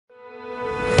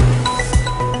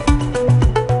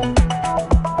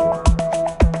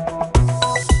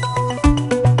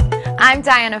I'm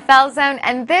Diana Felzone,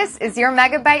 and this is your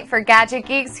Megabyte for gadget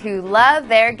geeks who love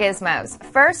their gizmos.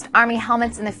 First, Army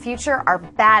helmets in the future are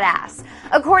badass.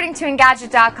 According to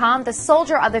Engadget.com, the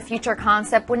Soldier of the Future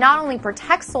concept would not only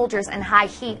protect soldiers in high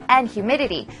heat and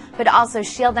humidity, but also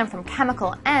shield them from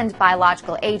chemical and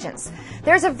biological agents.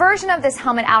 There's a version of this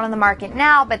helmet out on the market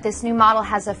now, but this new model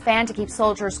has a fan to keep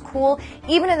soldiers cool,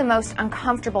 even in the most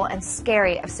uncomfortable and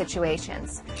scary of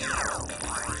situations.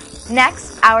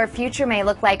 Next, our future may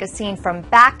look like a scene from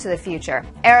Back to the Future.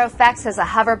 Aerofx has a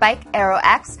hover bike, Aero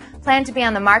X, planned to be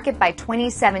on the market by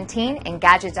 2017,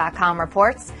 Engadget.com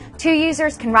reports. Two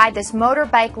users can ride this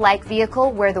motorbike-like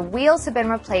vehicle where the wheels have been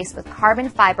replaced with carbon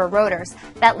fiber rotors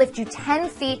that lift you 10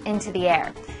 feet into the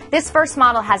air. This first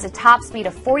model has a top speed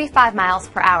of 45 miles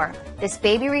per hour. This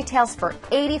baby retails for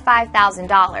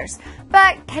 $85,000.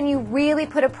 But can you really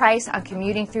put a price on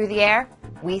commuting through the air?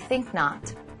 We think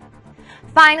not.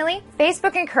 Finally,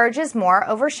 Facebook encourages more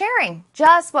oversharing,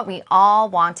 just what we all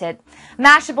wanted.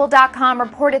 Mashable.com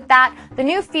reported that the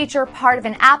new feature, part of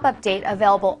an app update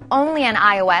available only on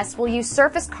iOS, will use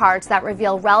Surface cards that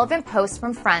reveal relevant posts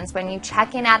from friends when you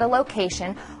check in at a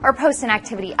location or post an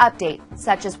activity update,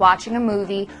 such as watching a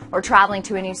movie or traveling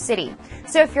to a new city.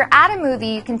 So if you're at a movie,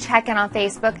 you can check in on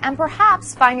Facebook and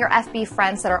perhaps find your FB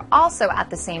friends that are also at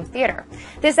the same theater.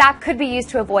 This app could be used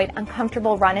to avoid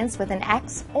uncomfortable run-ins with an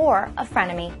ex or a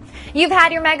frenemy. You've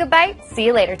had your Megabyte. See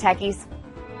you later, techies.